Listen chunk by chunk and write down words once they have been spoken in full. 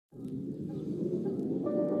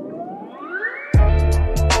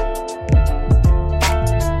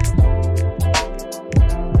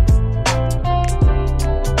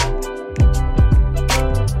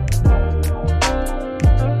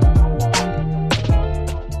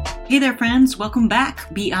Hey there, friends. Welcome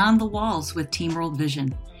back Beyond the Walls with Team World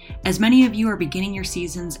Vision. As many of you are beginning your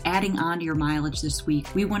seasons, adding on to your mileage this week,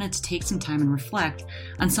 we wanted to take some time and reflect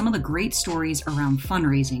on some of the great stories around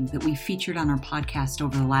fundraising that we featured on our podcast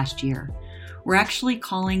over the last year. We're actually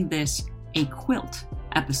calling this a quilt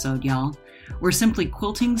episode, y'all. We're simply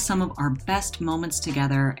quilting some of our best moments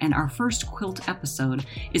together, and our first quilt episode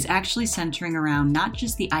is actually centering around not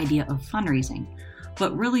just the idea of fundraising,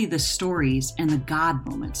 but really the stories and the God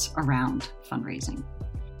moments around fundraising.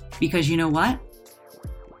 Because you know what?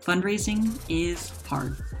 Fundraising is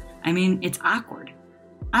hard. I mean, it's awkward.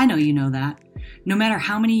 I know you know that. No matter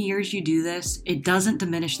how many years you do this, it doesn't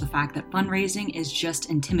diminish the fact that fundraising is just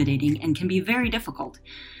intimidating and can be very difficult.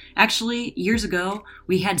 Actually, years ago,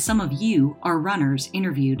 we had some of you, our runners,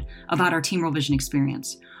 interviewed about our Team World Vision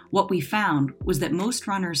experience. What we found was that most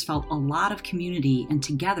runners felt a lot of community and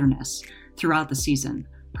togetherness throughout the season,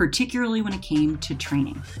 particularly when it came to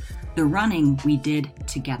training. The running we did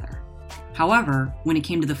together. However, when it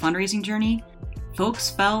came to the fundraising journey, folks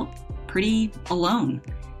felt pretty alone.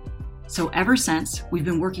 So ever since, we've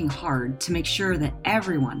been working hard to make sure that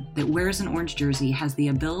everyone that wears an orange jersey has the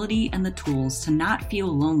ability and the tools to not feel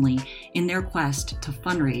lonely in their quest to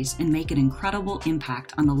fundraise and make an incredible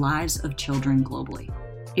impact on the lives of children globally.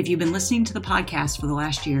 If you've been listening to the podcast for the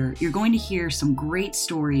last year, you're going to hear some great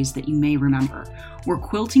stories that you may remember. We're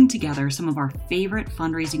quilting together some of our favorite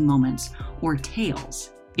fundraising moments, or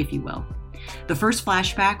tales, if you will. The first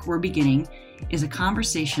flashback we're beginning is a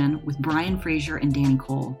conversation with Brian Fraser and Danny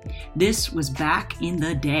Cole. This was back in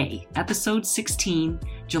the day, episode 16,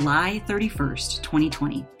 July 31st,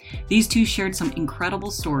 2020. These two shared some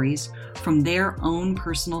incredible stories from their own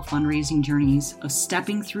personal fundraising journeys of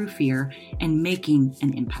stepping through fear and making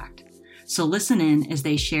an impact. So listen in as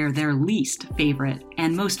they share their least favorite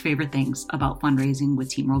and most favorite things about fundraising with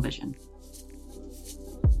Team World Vision.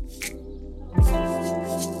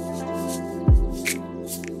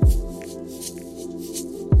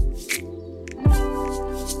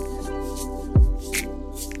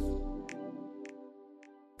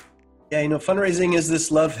 Yeah, fundraising is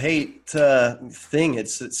this love-hate thing.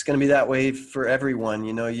 It's going to be that way for everyone.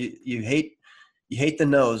 You hate the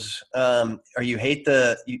no's, or you hate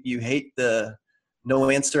the no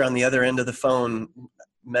answer on the other end of the phone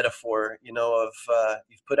metaphor. Of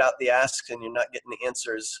you've put out the asks and you're not getting the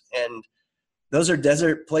answers, and those are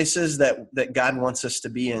desert places that God wants us to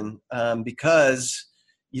be in, because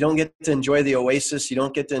you don't get to enjoy the oasis. You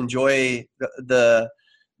don't get to enjoy the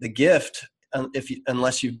gift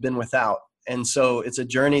unless you've been without. And so it's a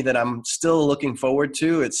journey that I'm still looking forward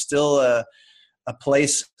to. It's still a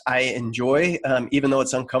place I enjoy, even though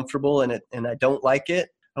it's uncomfortable and I don't like it.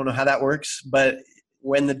 I don't know how that works, but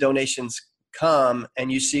when the donations come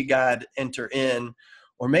and you see God enter in,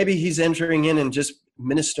 or maybe he's entering in and just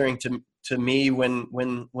ministering to me when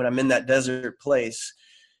I'm in that desert place,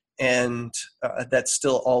 and that's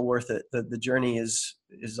still all worth it. The journey is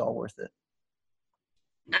all worth it.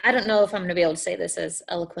 I don't know if I'm going to be able to say this as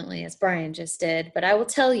eloquently as Brian just did, but I will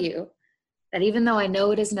tell you that even though I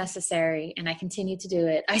know it is necessary and I continue to do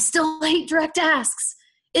it, I still hate direct asks.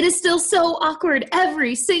 It is still so awkward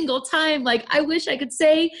every single time. Like, I wish I could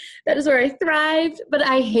say that is where I thrived, but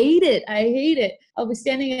I hate it. I'll be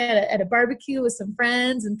standing at a barbecue with some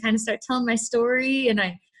friends and kind of start telling my story, and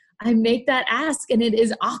I make that ask, and it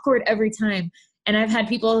is awkward every time. And I've had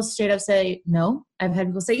people straight up say no. I've had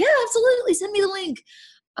people say, yeah, absolutely, send me the link.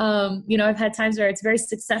 I've had times where it's very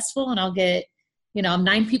successful and I'll get, I'm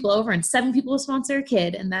 9 people over and 7 people will sponsor a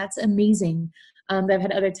kid, and that's amazing. But I've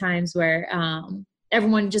had other times where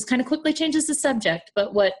everyone just kind of quickly changes the subject.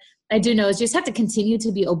 But what I do know is you just have to continue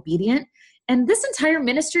to be obedient. And this entire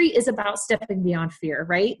ministry is about stepping beyond fear,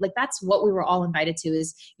 right? Like, that's what we were all invited to,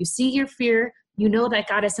 is you see your fear, you know that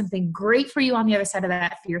God has something great for you on the other side of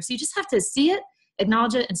that fear. So you just have to see it,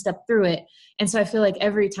 acknowledge it, and step through it. And so I feel like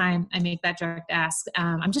every time I make that direct ask,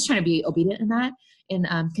 I'm just trying to be obedient in that, and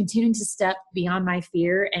continuing to step beyond my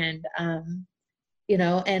fear, and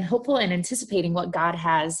and hopeful and anticipating what God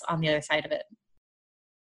has on the other side of it.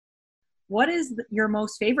 What is your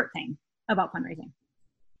most favorite thing about fundraising?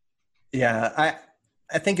 Yeah,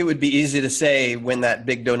 I think it would be easy to say when that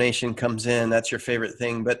big donation comes in, that's your favorite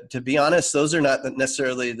thing. But to be honest, those are not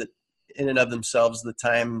necessarily in and of themselves the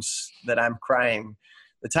times that I'm crying.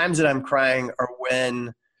 The times that I'm crying are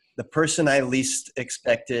when the person I least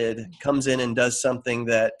expected comes in and does something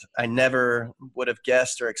that I never would have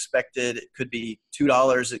guessed or expected. It could be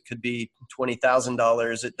 $2, it could be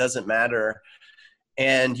 $20,000, it doesn't matter.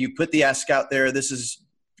 And you put the ask out there. This is,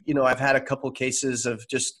 I've had a couple cases of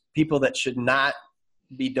just people that should not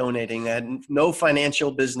be donating. I had no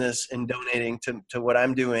financial business in donating to what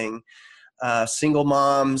I'm doing. Single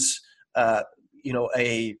moms, you know,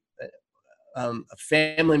 a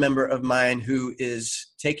family member of mine who is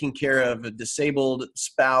taking care of a disabled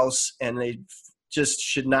spouse, and they just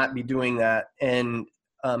should not be doing that. And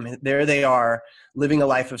there they are, living a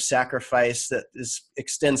life of sacrifice that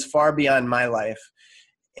extends far beyond my life.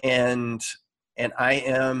 And I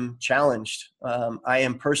am challenged. I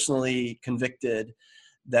am personally convicted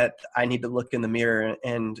that I need to look in the mirror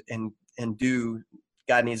and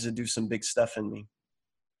God needs to do some big stuff in me.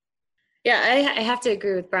 Yeah, I have to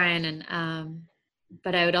agree with Brian, and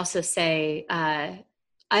but I would also say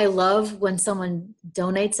I love when someone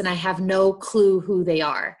donates and I have no clue who they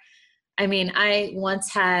are. I mean, I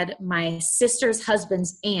once had my sister's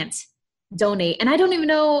husband's aunt donate, and I don't even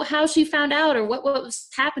know how she found out or what was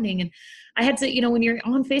happening. And I had to, you know, when you're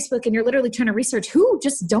on Facebook and you're literally trying to research who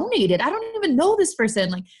just donated, I don't even know this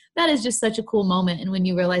person. Like, that is just such a cool moment. And when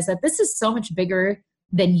you realize that this is so much bigger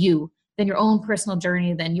than you, than your own personal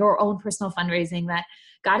journey, than your own personal fundraising, that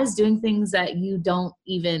God is doing things that you don't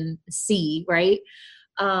even see, right?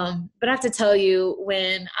 But I have to tell you,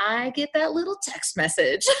 when I get that little text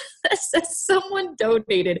message that says someone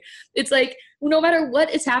donated, it's like, no matter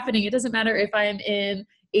what is happening, it doesn't matter if I'm in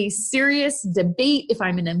a serious debate, if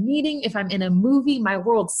I'm in a meeting, if I'm in a movie, my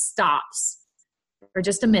world stops for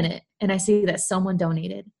just a minute and I see that someone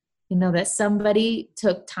donated. You know, that somebody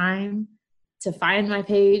took time to find my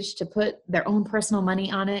page, to put their own personal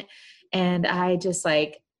money on it. And I just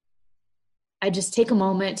take a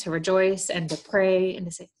moment to rejoice and to pray and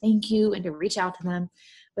to say thank you and to reach out to them.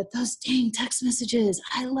 But those dang text messages,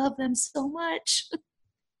 I love them so much.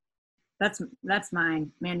 That's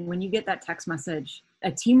mine, man. When you get that text message,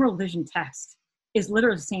 a Team World Vision text is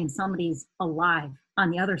literally saying somebody's alive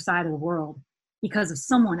on the other side of the world because of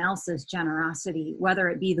someone else's generosity, whether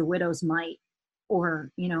it be the widow's mite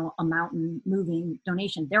or, you know, a mountain moving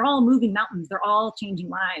donation. They're all moving mountains. They're all changing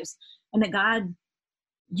lives. And that God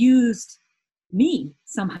used me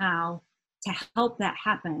somehow to help that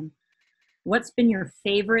happen. What's been your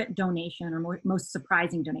favorite donation or most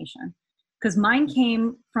surprising donation? Because mine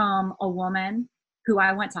came from a woman who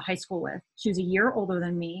I went to high school with. She was a year older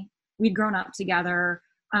than me. We'd grown up together,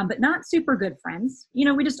 but not super good friends. You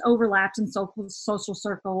know, we just overlapped in social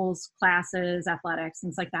circles, classes, athletics,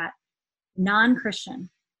 things like that. Non-Christian.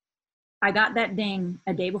 I got that ding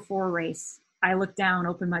a day before a race. I looked down,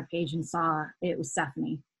 opened my page, and saw it was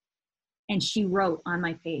Stephanie. And she wrote on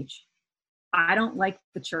my page, I don't like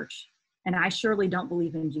the church, and I surely don't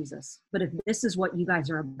believe in Jesus. But if this is what you guys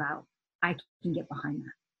are about, I can get behind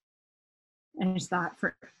that. And I just thought,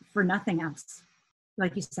 for nothing else,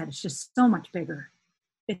 like you said, it's just so much bigger.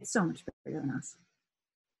 It's so much bigger than us.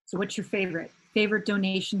 So what's your favorite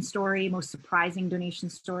donation story, most surprising donation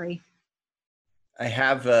story? I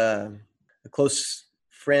have a close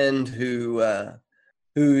friend who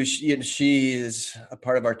she is a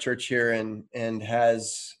part of our church here and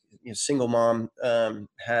has, you know, single mom,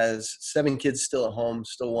 has 7 kids still at home.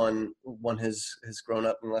 Still one has grown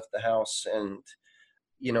up and left the house, and,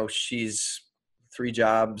 you know, she's 3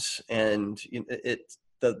 jobs, and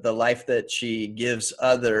the life that she gives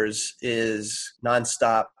others is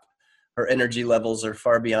nonstop. Her energy levels are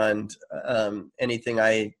far beyond anything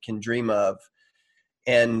I can dream of.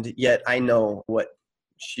 And yet I know what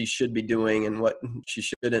she should be doing and what she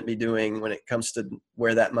shouldn't be doing when it comes to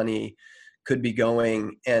where that money could be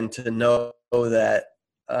going. And to know that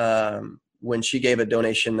when she gave a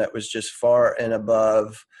donation that was just far and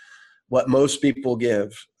above what most people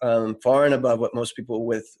give, far and above what most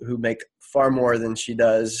people who make far more than she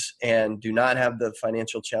does and do not have the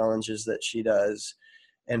financial challenges that she does.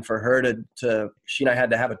 And for her she and I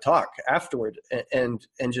had to have a talk afterward and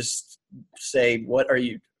just say, what are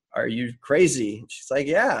you crazy? She's like,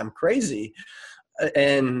 yeah, I'm crazy.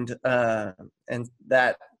 And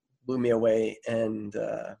that blew me away and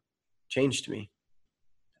changed me.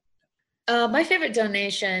 My favorite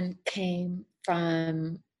donation came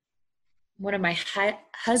from one of my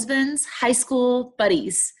husband's high school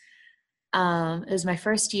buddies. It was my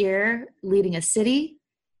first year leading a city,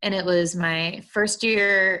 and it was my first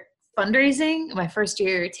year fundraising, my first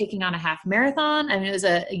year taking on a half marathon. I mean, it was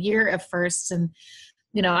a year of firsts, and,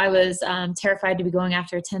 you know, I was terrified to be going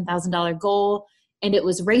after a $10,000 goal, and it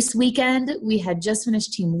was race weekend. We had just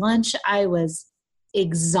finished team lunch. I was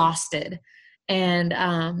exhausted. And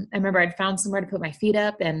I remember I'd found somewhere to put my feet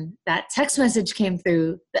up, and that text message came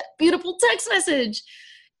through, that beautiful text message.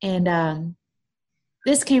 And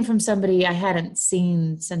this came from somebody I hadn't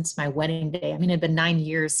seen since my wedding day. I mean, it had been 9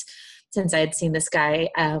 years since I had seen this guy.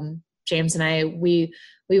 James and I, we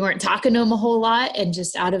we weren't talking to him a whole lot, and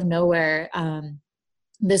just out of nowhere,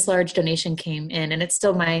 this large donation came in, and it's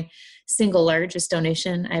still my single largest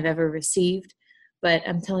donation I've ever received. But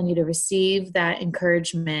I'm telling you, to receive that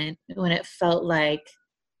encouragement when it felt like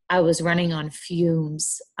I was running on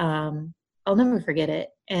fumes, I'll never forget it.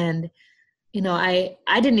 And, I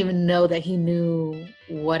didn't even know that he knew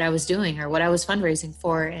what I was doing or what I was fundraising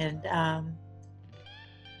for. And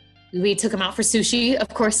we took him out for sushi, of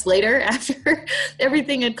course, later after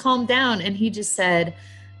everything had calmed down. And he just said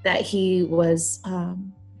that he was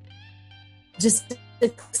just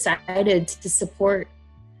excited to support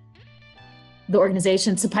the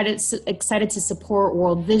organization, excited to support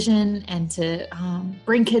World Vision and to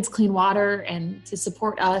bring kids clean water and to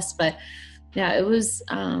support us. But yeah, it's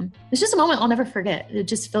just a moment I'll never forget. It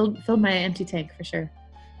just filled my empty tank for sure.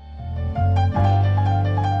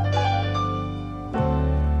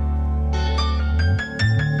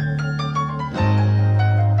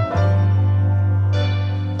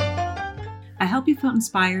 I hope you felt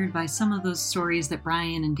inspired by some of those stories that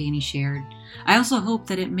Brian and Danny shared. I also hope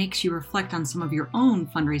that it makes you reflect on some of your own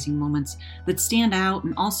fundraising moments that stand out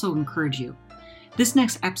and also encourage you. This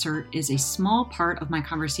next excerpt is a small part of my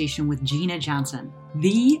conversation with Gina Johnson,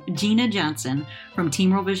 the Gina Johnson from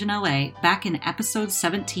Team World Vision LA, back in episode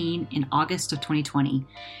 17 in August of 2020.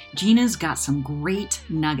 Gina's got some great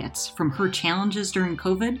nuggets from her challenges during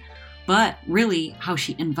COVID, but really how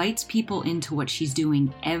she invites people into what she's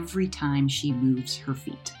doing every time she moves her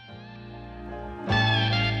feet.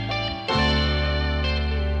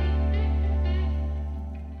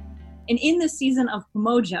 And in this season of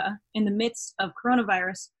Pamoja, in the midst of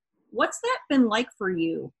coronavirus, what's that been like for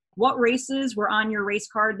you? What races were on your race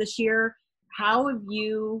card this year? How have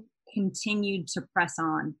you continued to press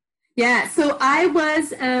on? Yeah, so I was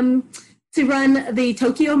to run the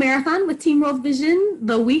Tokyo Marathon with Team World Vision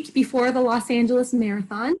the week before the Los Angeles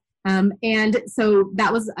Marathon. And so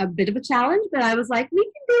that was a bit of a challenge, but I was like, we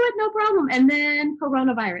can do it, no problem. And then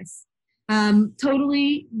coronavirus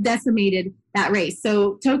totally decimated that race.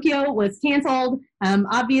 So Tokyo was canceled.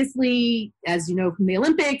 Obviously, as you know from the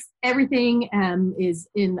Olympics, everything is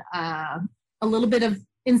in a little bit of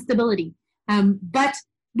instability. But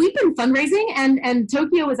we've been fundraising, and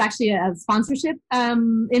Tokyo was actually a sponsorship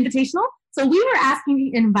invitational. So we were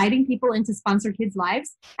inviting people in to sponsor kids'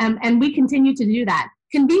 lives, and we continue to do that.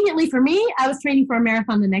 Conveniently for me, I was training for a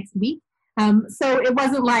marathon the next week. So it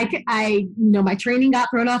wasn't like my training got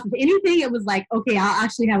thrown off of anything. It was like, okay, I'll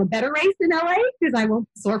actually have a better race in LA because I won't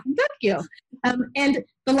soar from Tokyo. And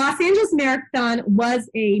the Los Angeles Marathon was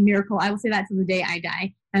a miracle. I will say that to the day I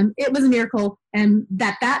die. It was a miracle, and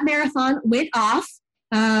that marathon went off,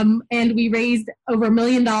 and we raised over $1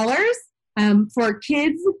 million for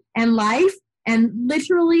kids and life. And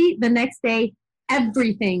literally the next day,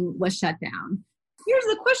 everything was shut down. Here's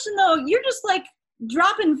the question, though. You're just like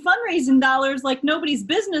dropping fundraising dollars like nobody's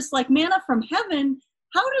business, like manna from heaven.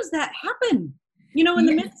 How does that happen? In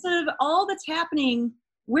the midst of all that's happening,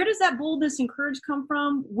 where does that boldness and courage come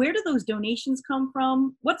from? Where do those donations come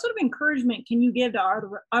from? What sort of encouragement can you give to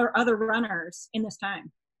our other runners in this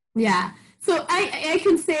time? Yeah. So I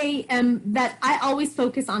can say that I always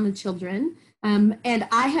focus on the children. And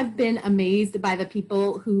I have been amazed by the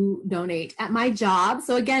people who donate at my job.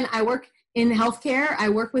 So again, I work in healthcare. I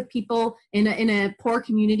work with people in a poor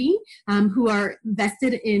community who are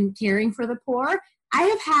vested in caring for the poor. I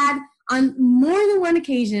have had on more than one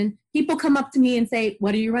occasion, people come up to me and say,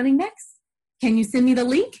 "What are you running next? Can you send me the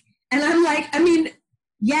link?" And I'm like,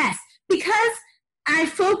 yes, because I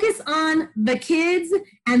focus on the kids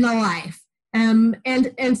and the life.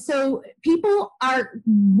 And so people are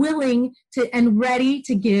willing to and ready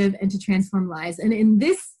to give and to transform lives. And in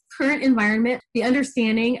this current environment, the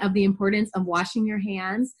understanding of the importance of washing your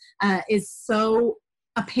hands is so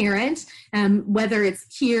apparent, whether it's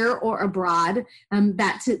here or abroad,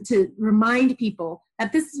 that to remind people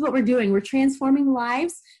that this is what we're doing. We're transforming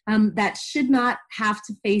lives that should not have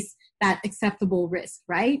to face that acceptable risk,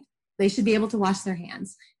 right? They should be able to wash their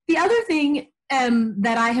hands. The other thing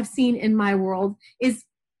that I have seen in my world is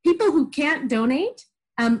people who can't donate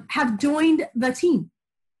have joined the team.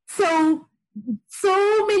 So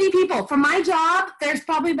many people. For my job, there's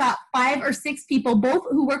probably about 5 or 6 people, both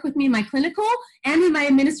who work with me in my clinical and in my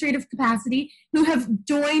administrative capacity, who have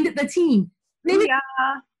joined the team. They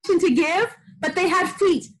didn't to give, but they had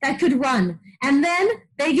feet that could run. And then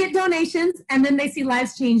they get donations, and then they see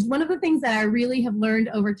lives change. One of the things that I really have learned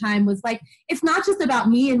over time was it's not just about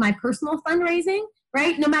me and my personal fundraising,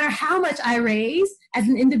 right? No matter how much I raise as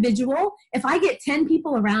an individual, if I get 10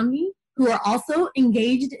 people around me who are also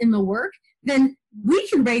engaged in the work, then we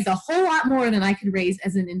can raise a whole lot more than I could raise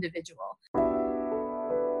as an individual.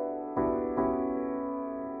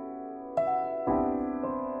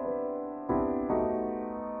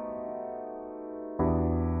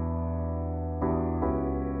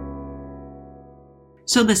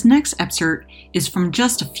 So this next excerpt is from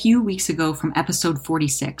just a few weeks ago from episode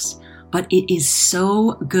 46, but it is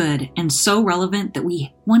so good and so relevant that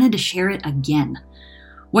we wanted to share it again.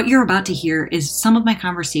 What you're about to hear is some of my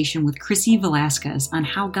conversation with Chrissy Velasquez on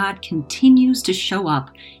how God continues to show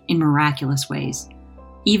up in miraculous ways,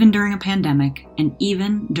 even during a pandemic and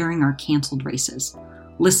even during our canceled races.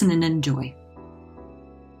 Listen and enjoy.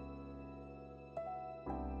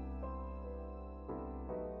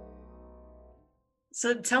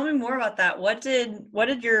 So tell me more about that. What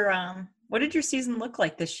did your season look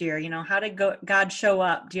like this year? You know, how did God show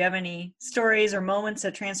up? Do you have any stories or moments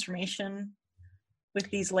of transformation with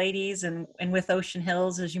these ladies and with Ocean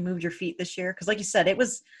Hills as you moved your feet this year? Because like you said,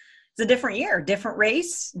 it's a different year, different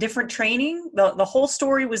race, different training. The whole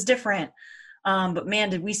story was different. But man,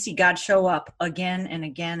 did we see God show up again and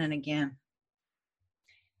again and again.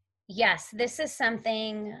 Yes, this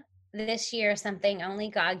year, something only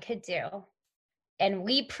God could do. And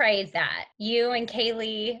we prayed that. You and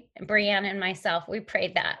Kaylee, and Brianna and myself, we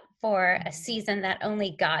prayed that for a season that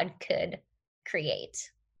only God could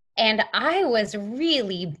create. And I was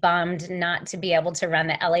really bummed not to be able to run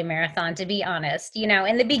the LA Marathon, to be honest. You know,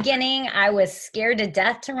 in the beginning, I was scared to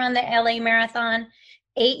death to run the LA Marathon.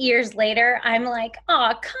 8 years later, I'm like,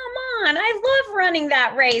 oh, come on. I love running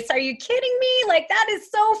that race. Are you kidding me? Like, that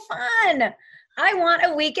is so fun. I want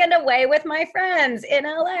a weekend away with my friends in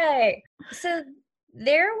LA. So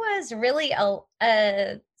there was really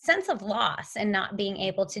a sense of loss in not being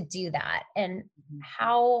able to do that. And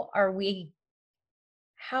how are we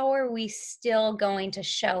still going to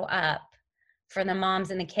show up for the moms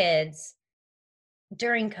and the kids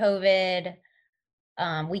during COVID?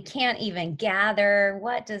 We can't even gather.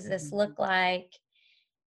 What does this look like?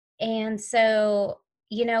 And so,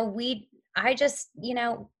 you know,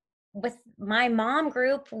 with my mom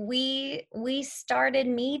group, we started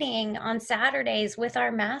meeting on Saturdays with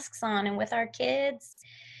our masks on and with our kids.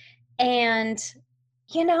 And,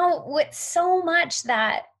 you know, with so much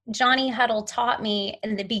that Johnny Huddle taught me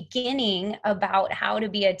in the beginning about how to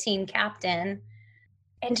be a team captain,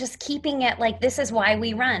 and just keeping it like, this is why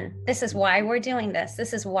we run. This is why we're doing this.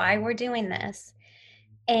 This is why we're doing this.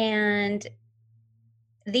 And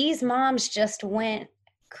these moms just went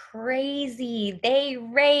crazy. They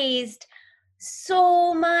raised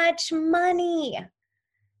so much money,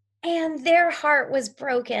 and their heart was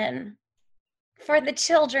broken for the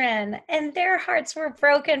children, and their hearts were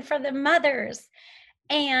broken for the mothers.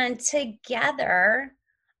 And together,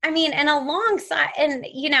 I mean, and alongside, and,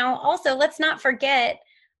 you know, also let's not forget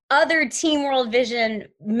other Team World Vision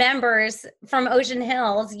members from Ocean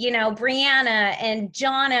Hills, you know, Brianna and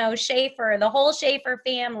Jono Schaefer, the whole Schaefer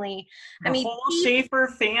family.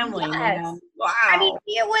 Schaefer family, yes. Man. Wow. I mean,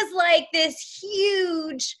 it was like this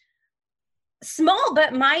huge, small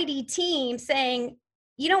but mighty team saying,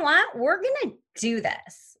 you know what, we're going to do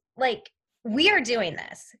this. Like, we are doing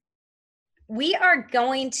this. We are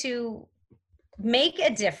going to make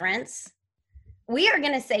a difference. We are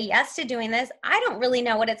going to say yes to doing this. I don't really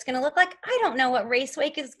know what it's going to look like. I don't know what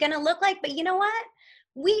Raceway is going to look like, but you know what?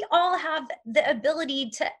 We all have the ability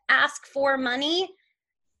to ask for money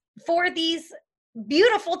for these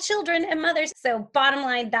beautiful children and mothers. So bottom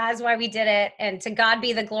line, that is why we did it. And to God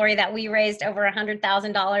be the glory that we raised over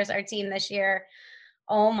 $100,000, our team this year.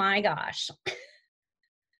 Oh my gosh.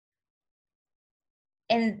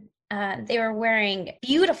 And they were wearing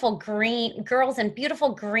beautiful green, girls in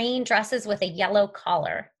beautiful green dresses with a yellow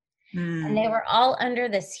collar. And they were all under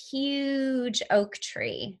this huge oak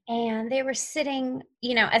tree. And they were sitting,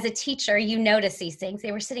 you know, as a teacher, you notice these things.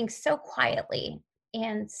 They were sitting so quietly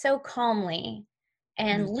and so calmly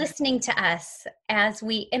and listening to us as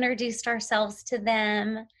we introduced ourselves to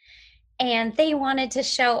them. And they wanted to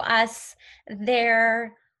show us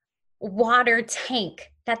their water tank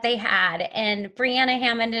that they had. And Brianna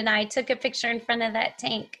Hammond and I took a picture in front of that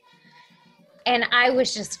tank. And I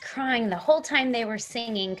was just crying the whole time they were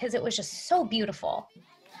singing because it was just so beautiful.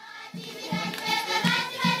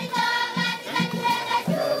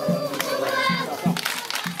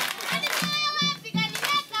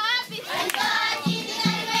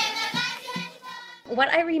 What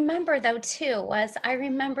I remember, though, too, was I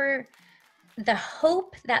remember the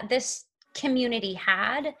hope that this community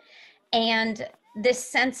had and this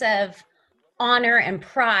sense of honor and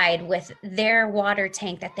pride with their water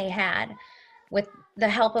tank that they had with the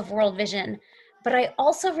help of World Vision. But I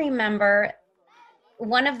also remember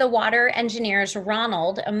one of the water engineers,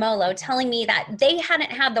 Ronald Amolo, telling me that they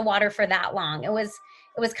hadn't had the water for that long. It was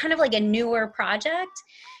kind of like a newer project.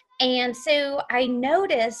 And so I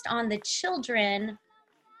noticed on the children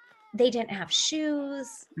They didn't have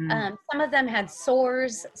shoes. Some of them had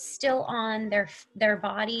sores still on their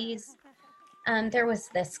bodies. There was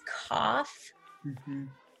this cough. Mm-hmm.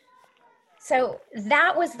 So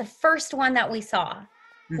that was the first one that we saw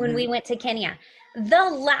when we went to Kenya. The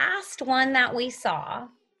last one that we saw,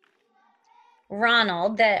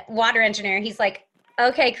 Ronald, the water engineer, he's like,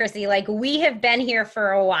 okay, Chrissy, like we have been here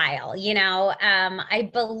for a while, you know. I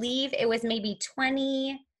believe it was maybe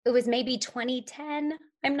 2010.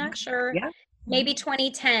 I'm not sure. Yeah. Maybe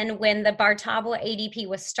 2010 when the Bartabla ADP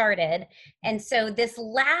was started. And so this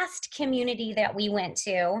last community that we went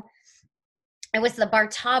to, it was the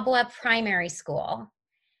Bartabla Primary School.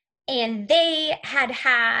 And they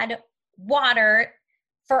had water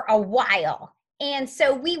for a while. And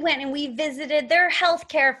so we went and we visited their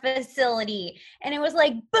healthcare facility. And it was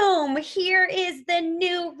like, boom, here is the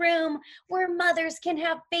new room where mothers can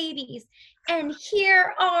have babies. And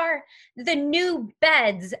here are the new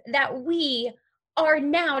beds that we are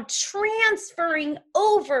now transferring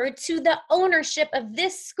over to the ownership of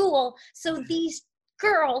this school so these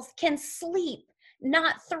girls can sleep,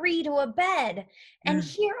 not 3 to a bed. And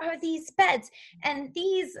here are these beds. And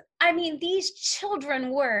these children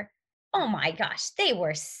were, oh my gosh, they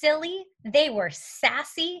were silly. They were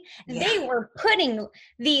sassy. Yeah. They were putting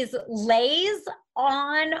these lays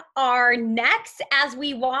on our necks as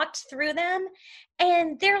we walked through them.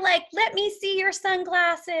 And they're like, let me see your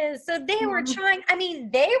sunglasses. So they were trying,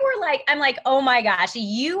 they were like, I'm like, oh my gosh,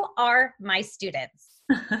 you are my students.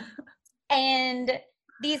 And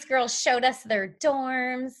these girls showed us their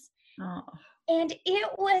dorms. Oh. And it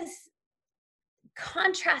was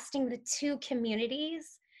contrasting the two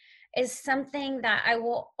communities is something that I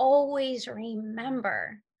will always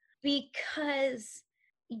remember, because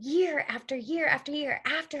year after year after year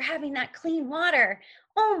after having that clean water,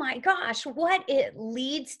 oh my gosh, what it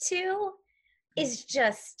leads to is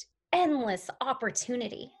just endless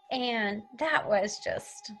opportunity. And that was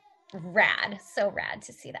just rad, so rad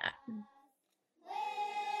to see that.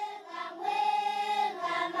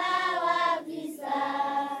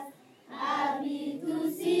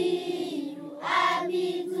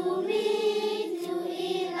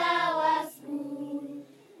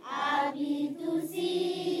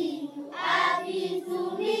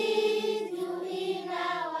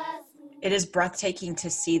 It is breathtaking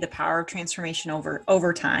to see the power of transformation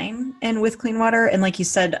over time and with clean water. And like you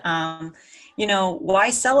said, why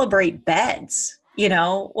celebrate beds?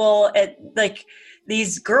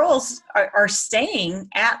 These girls are staying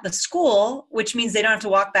at the school, which means they don't have to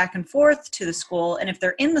walk back and forth to the school. And if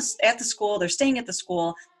they're at the school, they're staying at the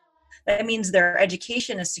school. That means their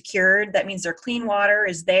education is secured. That means their clean water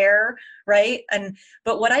is there, right?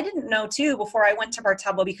 But what I didn't know too before I went to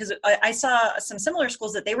Bartabla, because I saw some similar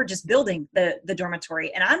schools that they were just building the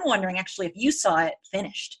dormitory. And I'm wondering actually if you saw it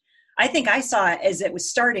finished. I think I saw it as it was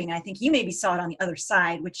starting. I think you maybe saw it on the other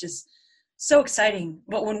side, which is so exciting.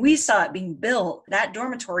 But when we saw it being built, that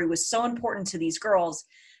dormitory was so important to these girls,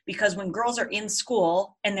 because when girls are in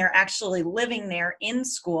school and they're actually living there in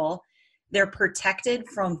school, they're protected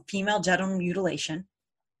from female genital mutilation.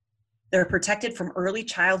 They're protected from early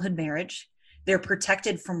childhood marriage. They're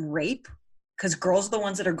protected from rape, because girls are the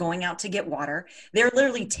ones that are going out to get water. They're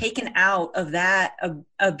literally taken out of that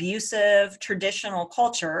abusive traditional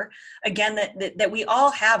culture. Again, that we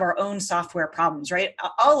all have our own software problems, right?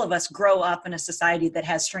 All of us grow up in a society that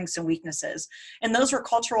has strengths and weaknesses. And those were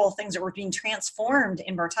cultural things that were being transformed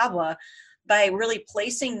in Bartabla by really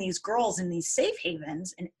placing these girls in these safe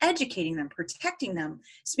havens and educating them, protecting them,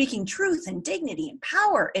 speaking truth and dignity and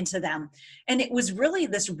power into them. And it was really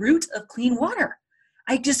this root of clean water.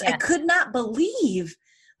 I could not believe,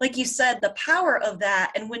 like you said, the power of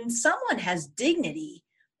that. And when someone has dignity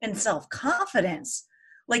and self-confidence,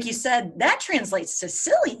 like you said, that translates to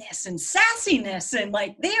silliness and sassiness. And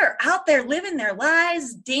like they are out there living their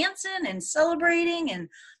lives, dancing and celebrating, and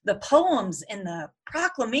the poems and the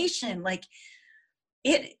proclamation, like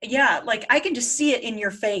I can just see it in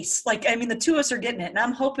your face. Like, the two of us are getting it. And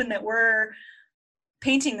I'm hoping that we're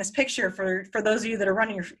painting this picture for those of you that are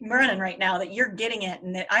running right now, that you're getting it.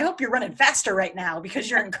 And that I hope you're running faster right now, because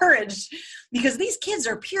you're encouraged, because these kids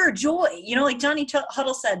are pure joy. Like Johnny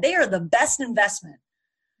Huddle said, they are the best investment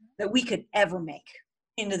that we could ever make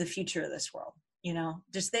into the future of this world.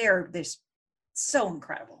 They're so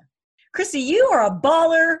incredible. Chrissy, you are a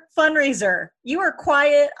baller fundraiser. You are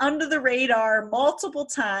quiet, under the radar, multiple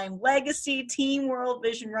time legacy Team World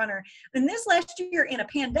Vision runner. And this last year in a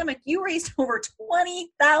pandemic, you raised over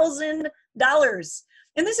 $20,000.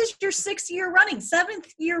 And this is your 7th year running.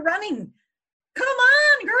 Come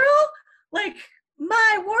on, girl. Like,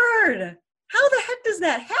 my word. How the heck does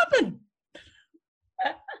that happen?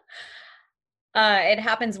 It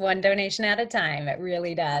happens one donation at a time. It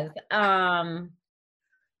really does.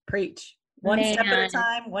 Preach. One step at a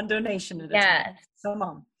time, one donation at a time. Come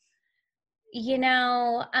on. You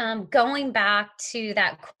know, going back to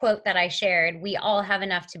that quote that I shared, we all have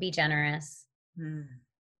enough to be generous.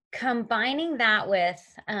 Combining that with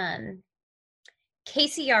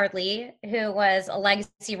Casey Yardley, who was a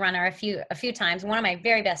legacy runner a few times, one of my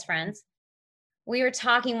very best friends. We were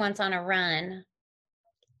talking once on a run,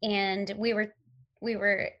 and we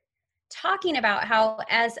were talking about how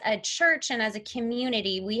as a church and as a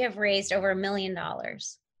community, we have raised over $1 million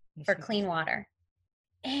for clean water.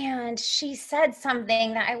 And she said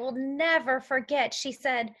something that I will never forget. She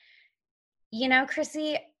said, you know,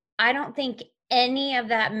 Chrissy, I don't think any of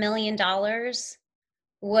that $1 million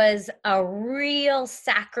was a real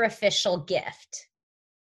sacrificial gift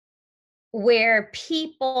where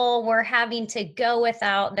people were having to go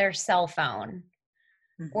without their cell phone,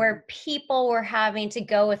 where people were having to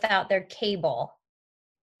go without their cable.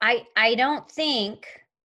 I don't think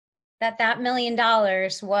that $1 million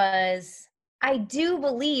was, I do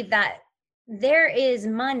believe that there is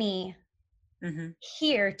money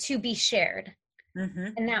here to be shared,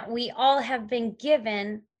 and that we all have been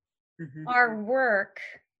given our work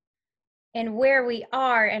and where we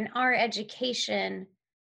are and our education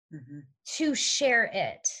to share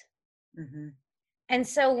it. And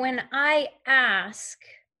so when I ask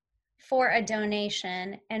for a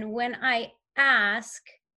donation, and when I ask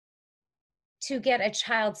to get a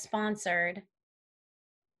child sponsored,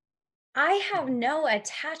 I have no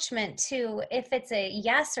attachment to if it's a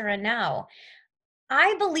yes or a no.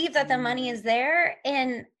 I believe that the money is there,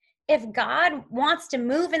 and if God wants to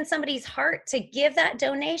move in somebody's heart to give that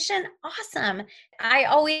donation, awesome. I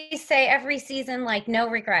always say every season, like, no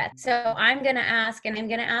regrets. So I'm going to ask, and I'm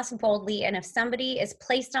going to ask boldly. And if somebody is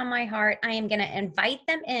placed on my heart, I am going to invite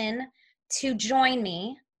them in to join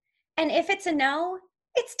me. And if it's a no,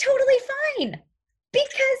 it's totally fine,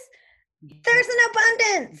 because there's an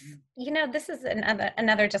abundance. You know, this is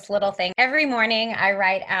another just little thing. Every morning I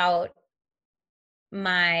write out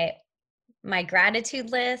my gratitude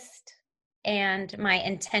list and my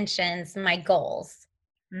intentions, my goals.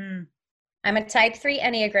 I'm a type 3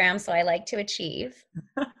 Enneagram, so I like to achieve.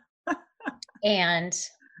 But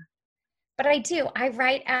I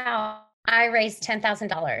write out, I raised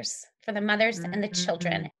 $10,000 for the mothers and the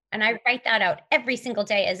children. And I write that out every single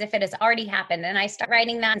day as if it has already happened. And I start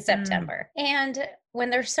writing that in September. And when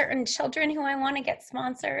there's certain children who I want to get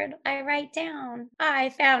sponsored, I write down, I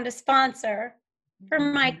found a sponsor for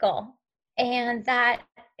Michael. And that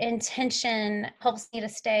intention helps me to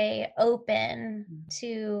stay open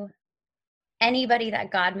to anybody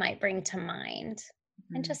that God might bring to mind,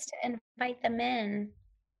 and just to invite them in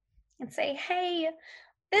and say, hey,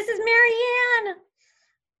 this is Marianne.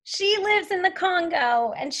 She lives in the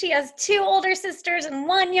Congo, and she has 2 older sisters and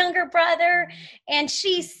 1 younger brother, and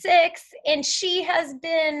she's 6, and she has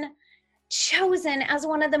been chosen as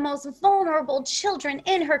one of the most vulnerable children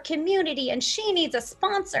in her community, and she needs a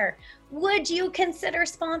sponsor. Would you consider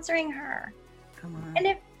sponsoring her? Come on. And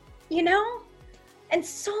if, you know, and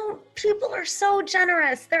so people are so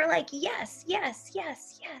generous. They're like, yes, yes,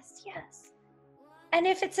 yes, yes, yes. And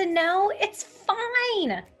if it's a no, it's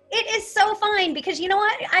fine. It is so fine, because you know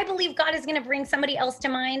what? I believe God is going to bring somebody else to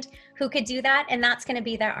mind who could do that, and that's going to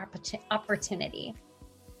be their opportunity.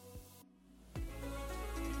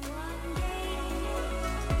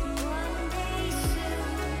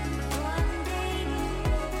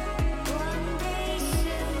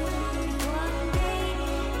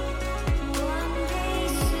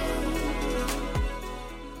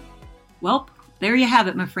 Well, there you have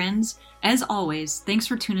it, my friends. As always, thanks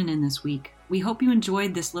for tuning in this week. We hope you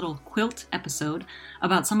enjoyed this little quilt episode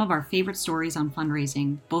about some of our favorite stories on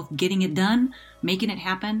fundraising, both getting it done, making it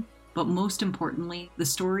happen, but most importantly, the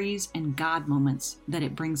stories and God moments that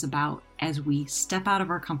it brings about as we step out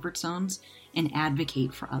of our comfort zones and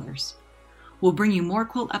advocate for others. We'll bring you more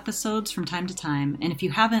quilt episodes from time to time, and if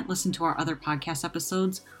you haven't listened to our other podcast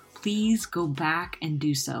episodes, please go back and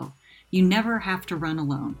do so. You never have to run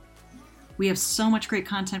alone. We have so much great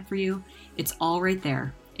content for you. It's all right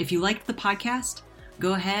there. If you liked the podcast,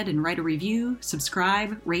 go ahead and write a review,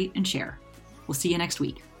 subscribe, rate, and share. We'll see you next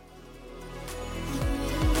week.